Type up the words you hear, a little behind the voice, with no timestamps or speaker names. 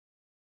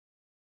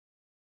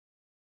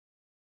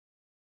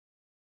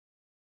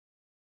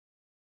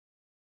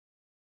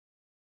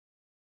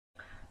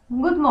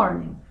Good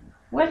morning.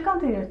 Welcome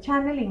to your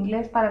channel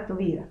Inglés para tu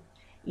vida.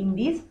 In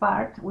this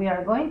part, we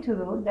are going to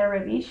do the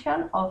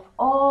revision of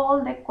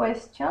all the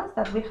questions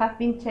that we have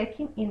been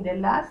checking in the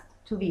last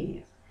two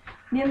videos.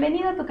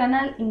 Bienvenido a tu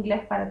canal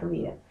Inglés para tu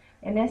vida.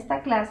 En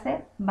esta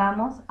clase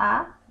vamos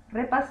a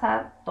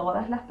repasar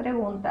todas las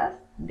preguntas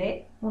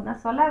de una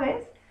sola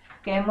vez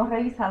que hemos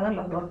revisado en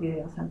los dos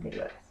videos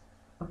anteriores.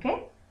 ¿Ok?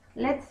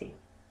 Let's see.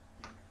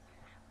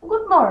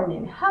 Good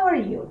morning. How are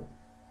you?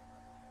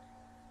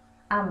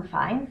 I'm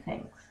fine,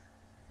 thanks.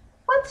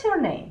 What's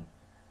your name?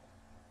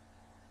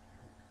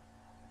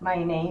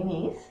 My name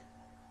is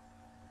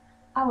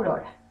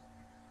Aurora.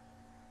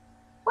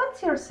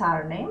 What's your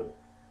surname?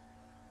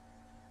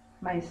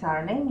 My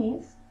surname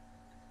is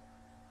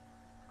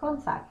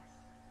Gonzalez.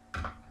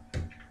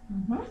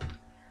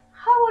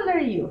 How old are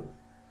you?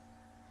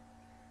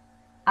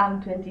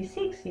 I'm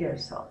 26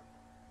 years old.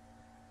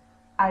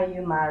 Are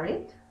you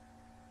married?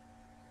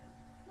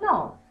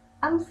 No,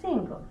 I'm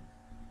single.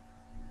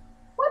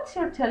 What's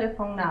your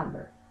telephone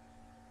number?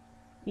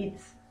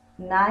 It's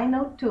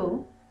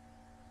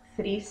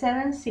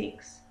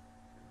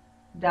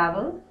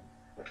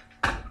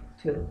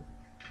 902-376-22.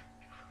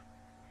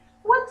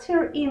 What's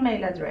your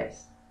email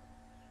address?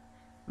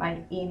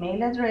 My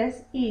email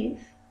address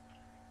is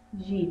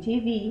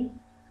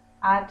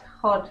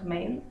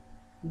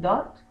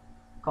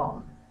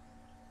gtv@hotmail.com.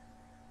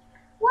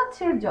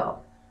 What's your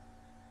job?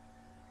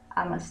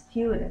 I'm a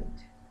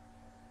student.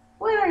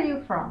 Where are you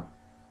from?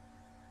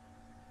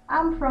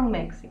 I'm from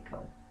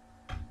Mexico.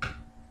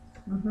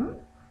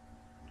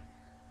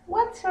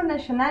 What's your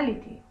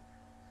nationality?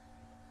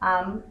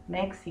 I'm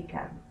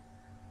Mexican.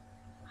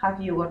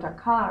 Have you got a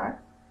car?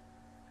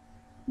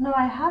 No,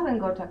 I haven't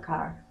got a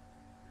car.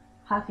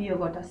 Have you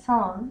got a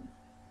son?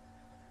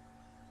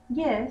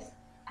 Yes,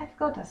 I've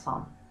got a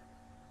son.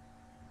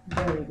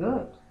 Very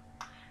good.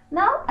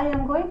 Now I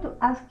am going to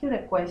ask you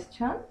the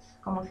questions.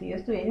 Como si yo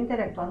estuviera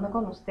interactuando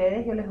con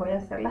ustedes, yo les voy a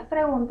hacer las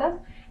preguntas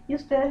y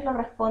ustedes lo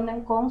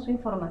responden con su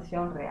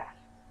información real.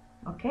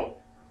 ¿Ok?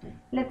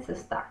 Let's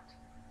start.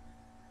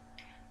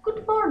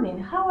 Good morning,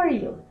 how are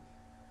you?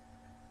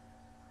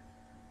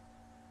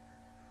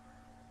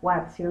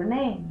 What's your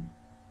name?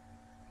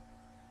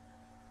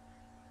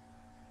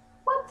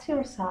 What's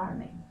your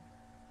surname?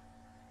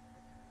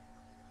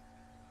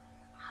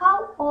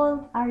 How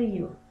old are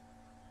you?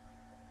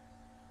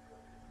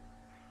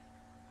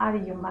 Are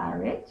you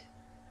married?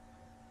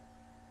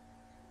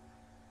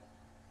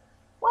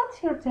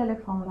 What's your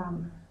telephone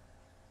number?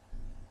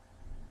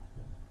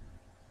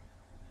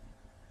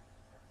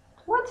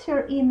 What's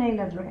your email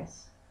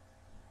address?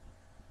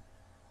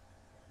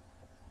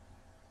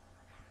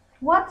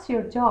 What's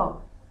your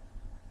job?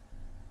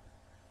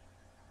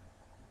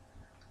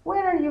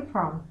 Where are you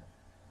from?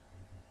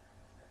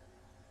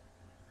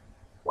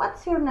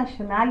 What's your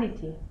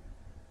nationality?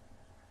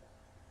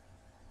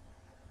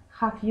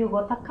 Have you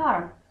got a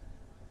car?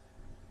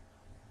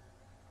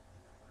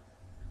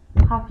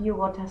 Have you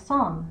got a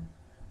son?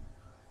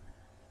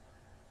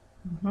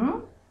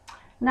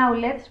 Now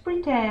let's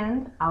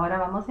pretend, ahora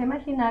vamos a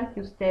imaginar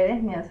que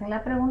ustedes me hacen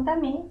la pregunta a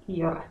mí y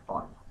yo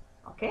respondo,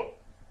 ¿ok?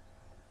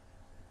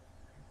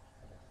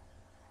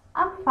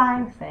 I'm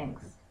fine,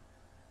 thanks.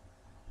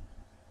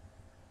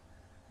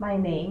 My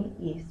name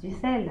is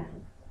Gisela.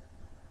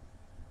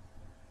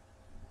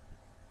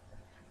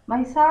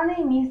 My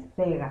surname is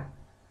Vega.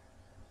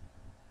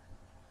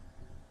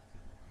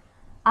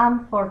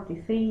 I'm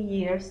 43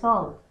 years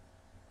old.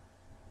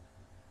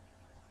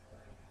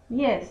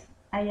 Yes,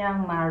 I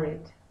am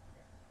married.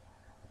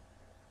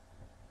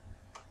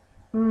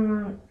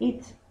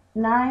 It's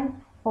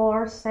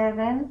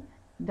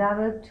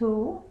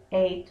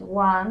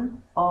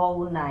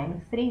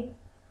 947-228-1093.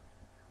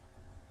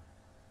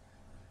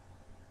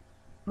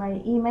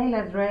 My email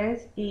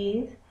address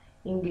is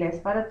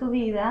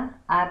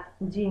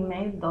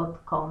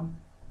inglesparatuvida@gmail.com.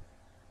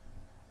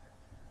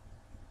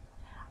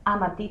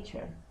 I'm a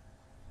teacher.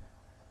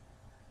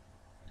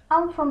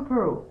 I'm from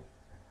Peru.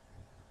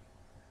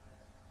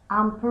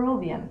 I'm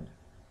Peruvian.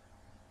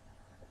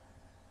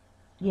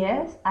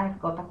 Yes, I've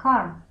got a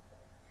car.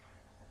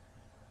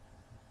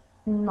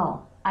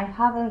 No, I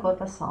haven't got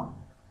a son.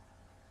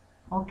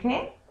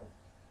 Okay?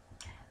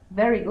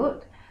 Very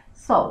good.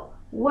 So,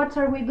 what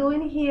are we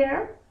doing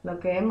here? Lo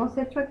que hemos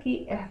hecho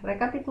aquí es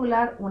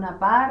recapitular una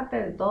parte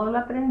de todo lo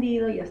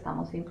aprendido. Ya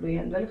estamos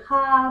incluyendo el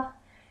have,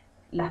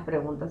 las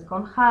preguntas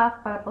con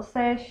have para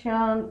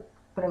possession,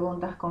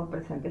 preguntas con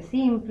presente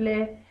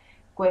simple,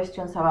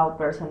 questions about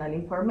personal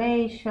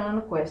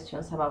information,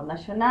 questions about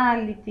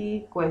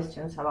nationality,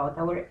 questions about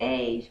our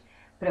age,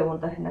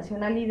 preguntas de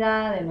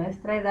nacionalidad, de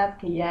nuestra edad,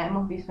 que ya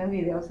hemos visto en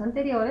videos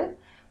anteriores.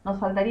 Nos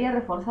faltaría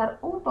reforzar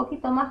un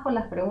poquito más con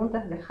las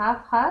preguntas de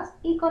have, has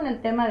y con el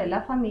tema de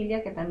la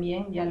familia, que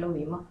también ya lo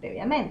vimos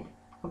previamente.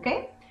 ¿Ok?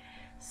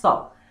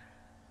 So,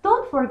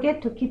 don't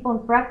forget to keep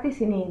on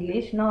practicing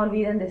English. No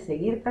olviden de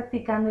seguir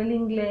practicando el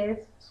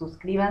inglés.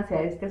 Suscríbanse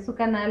a este su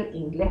canal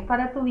Inglés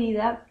para tu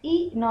vida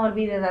y no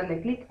olviden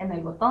darle clic en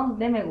el botón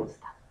de me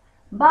gusta.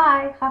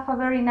 Bye. Have a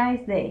very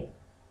nice day.